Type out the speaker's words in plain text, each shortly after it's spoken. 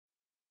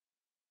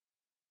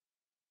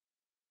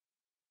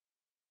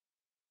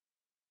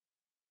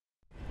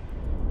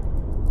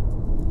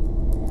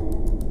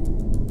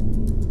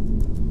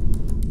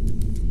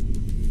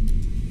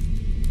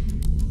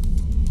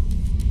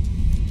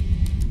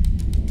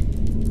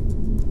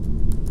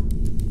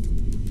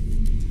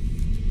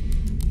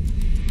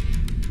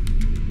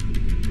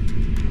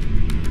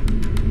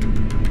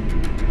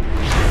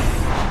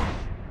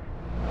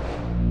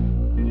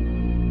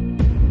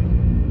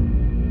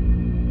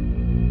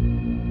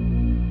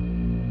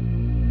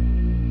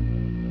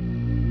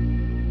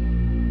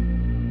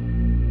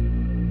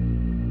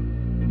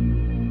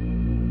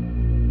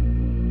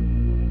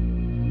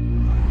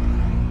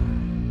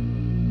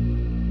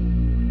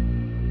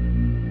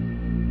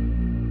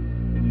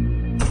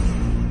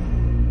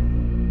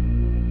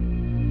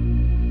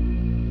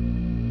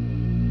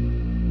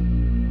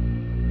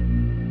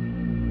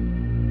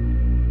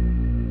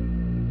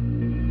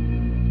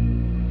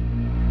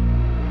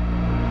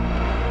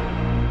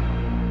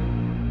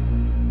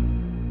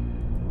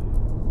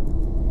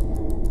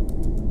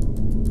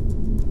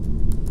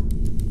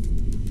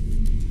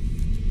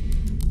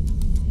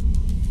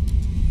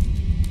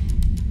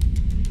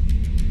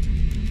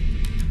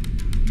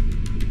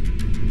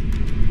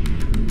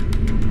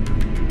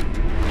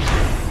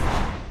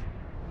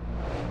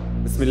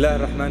بسم الله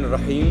الرحمن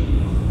الرحيم.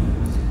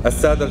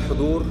 السادة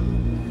الحضور،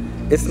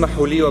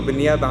 اسمحوا لي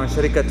وبالنيابة عن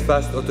شركة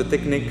فاست أوتو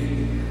تكنيك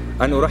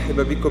أن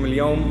أرحب بكم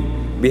اليوم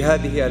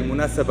بهذه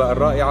المناسبة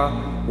الرائعة،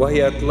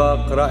 وهي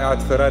إطلاق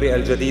رائعة فيراري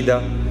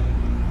الجديدة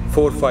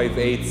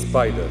 458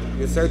 سبايدر.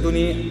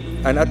 يسعدني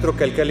أن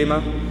أترك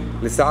الكلمة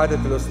لسعادة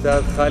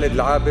الأستاذ خالد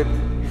العابد،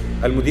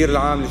 المدير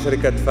العام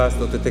لشركة فاست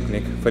أوتو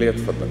تكنيك،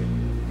 فليتفضل.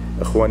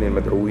 إخواني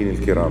المدعوين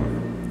الكرام،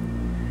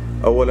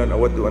 أولاً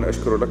أود أن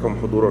أشكر لكم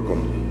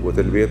حضوركم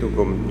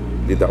وتلبيتكم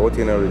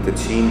لدعوتنا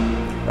لتدشين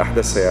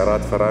أحدث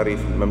سيارات فراري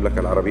في المملكة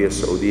العربية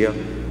السعودية،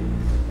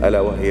 ألا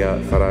وهي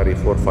فراري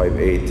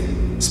 458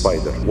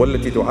 سبايدر،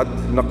 والتي تعد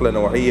نقلة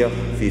نوعية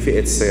في فئة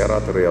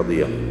السيارات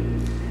الرياضية.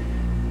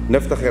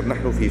 نفتخر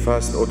نحن في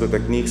فاست أوتو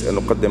تكنيكس أن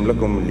نقدم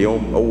لكم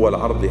اليوم أول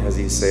عرض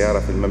لهذه السيارة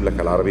في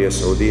المملكة العربية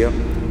السعودية،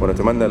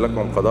 ونتمنى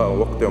لكم قضاء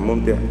وقت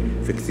ممتع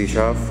في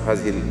اكتشاف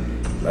هذه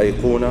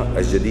الأيقونة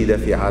الجديدة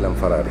في عالم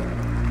فراري.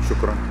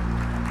 شكراً.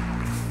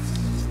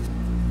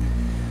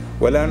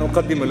 والآن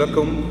أقدم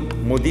لكم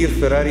مدير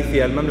فيراري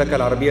في المملكة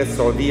العربية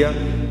السعودية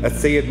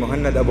السيد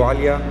مهند أبو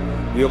عليا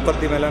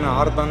ليقدم لنا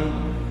عرضاً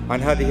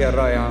عن هذه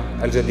الرائعة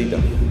الجديدة.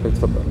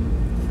 تفضل.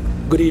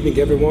 Good evening,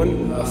 everyone.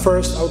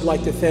 First, I would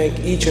like to thank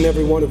each and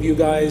every one of you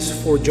guys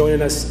for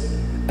joining us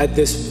at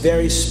this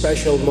very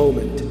special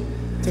moment.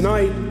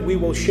 Tonight, we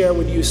will share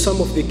with you some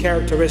of the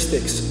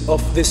characteristics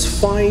of this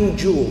fine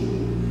jewel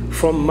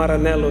from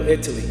Maranello,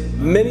 Italy.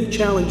 Many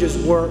challenges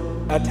were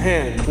at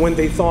hand when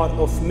they thought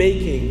of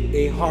making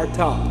a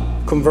hardtop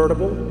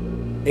convertible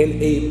in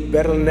a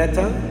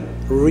Berlinetta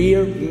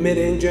rear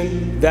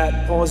mid-engine that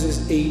poses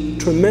a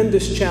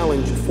tremendous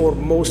challenge for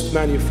most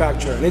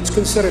manufacturers, and it's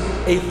considered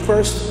a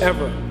first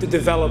ever to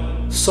develop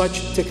such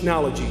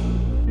technology.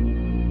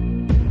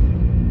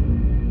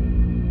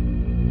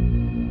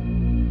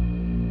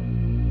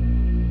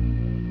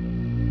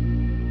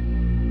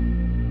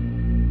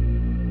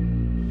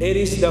 It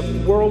is the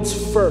world's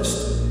first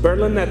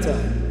Berlinetta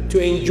to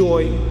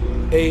enjoy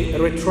a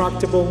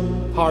retractable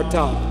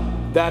hardtop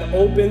that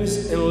opens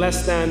in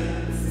less than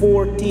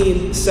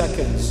 14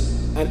 seconds.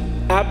 An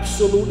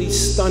absolutely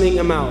stunning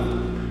amount,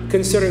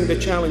 considering the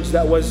challenge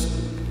that was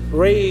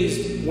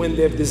raised when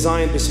they've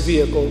designed this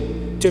vehicle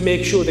to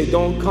make sure they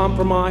don't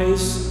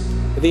compromise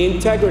the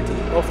integrity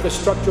of the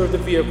structure of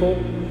the vehicle,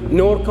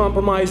 nor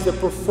compromise the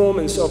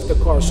performance of the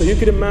car. So you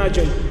could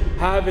imagine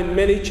having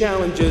many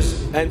challenges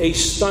and a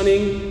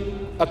stunning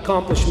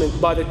accomplishment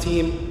by the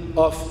team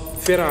of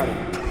Ferrari.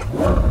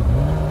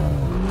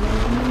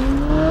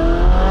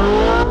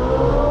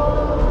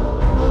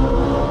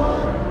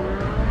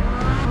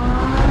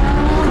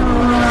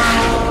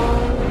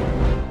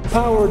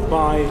 Powered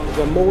by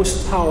the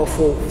most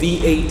powerful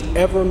V8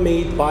 ever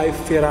made by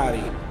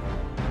Ferrari,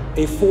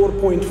 a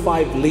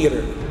 4.5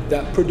 liter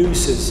that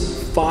produces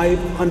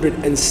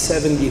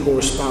 570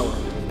 horsepower.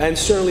 And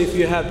certainly if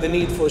you have the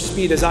need for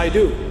speed as I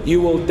do,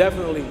 you will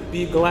definitely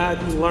be glad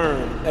to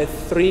learn at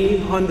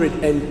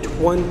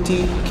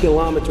 320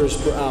 kilometers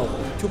per hour.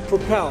 To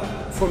propel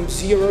from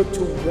 0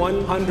 to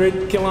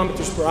 100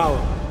 kilometers per hour,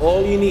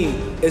 all you need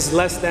is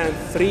less than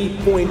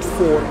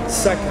 3.4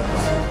 seconds.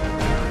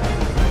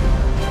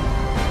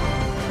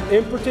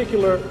 In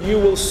particular, you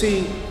will see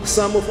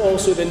some of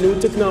also the new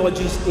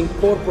technologies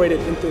incorporated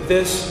into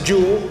this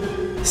jewel: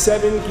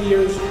 7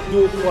 gears,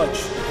 dual clutch,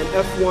 and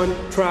F1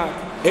 track,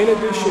 in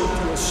addition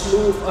to a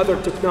slew of other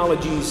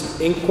technologies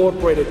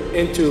incorporated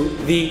into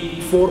the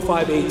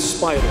 458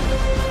 Spider.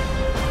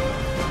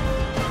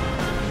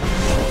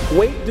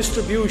 Weight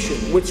distribution,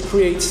 which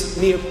creates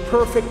near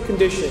perfect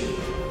condition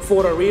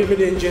for a rear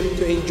mid-engine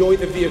to enjoy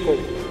the vehicle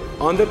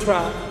on the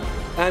track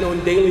and on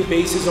daily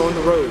basis on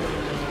the road,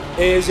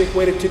 is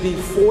equated to the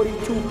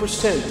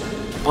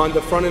 42% on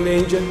the front of the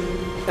engine,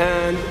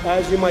 and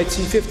as you might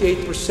see,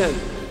 58%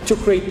 to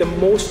create the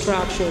most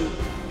traction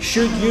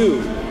should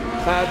you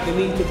have the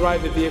need to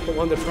drive the vehicle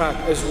on the track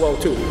as well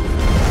too.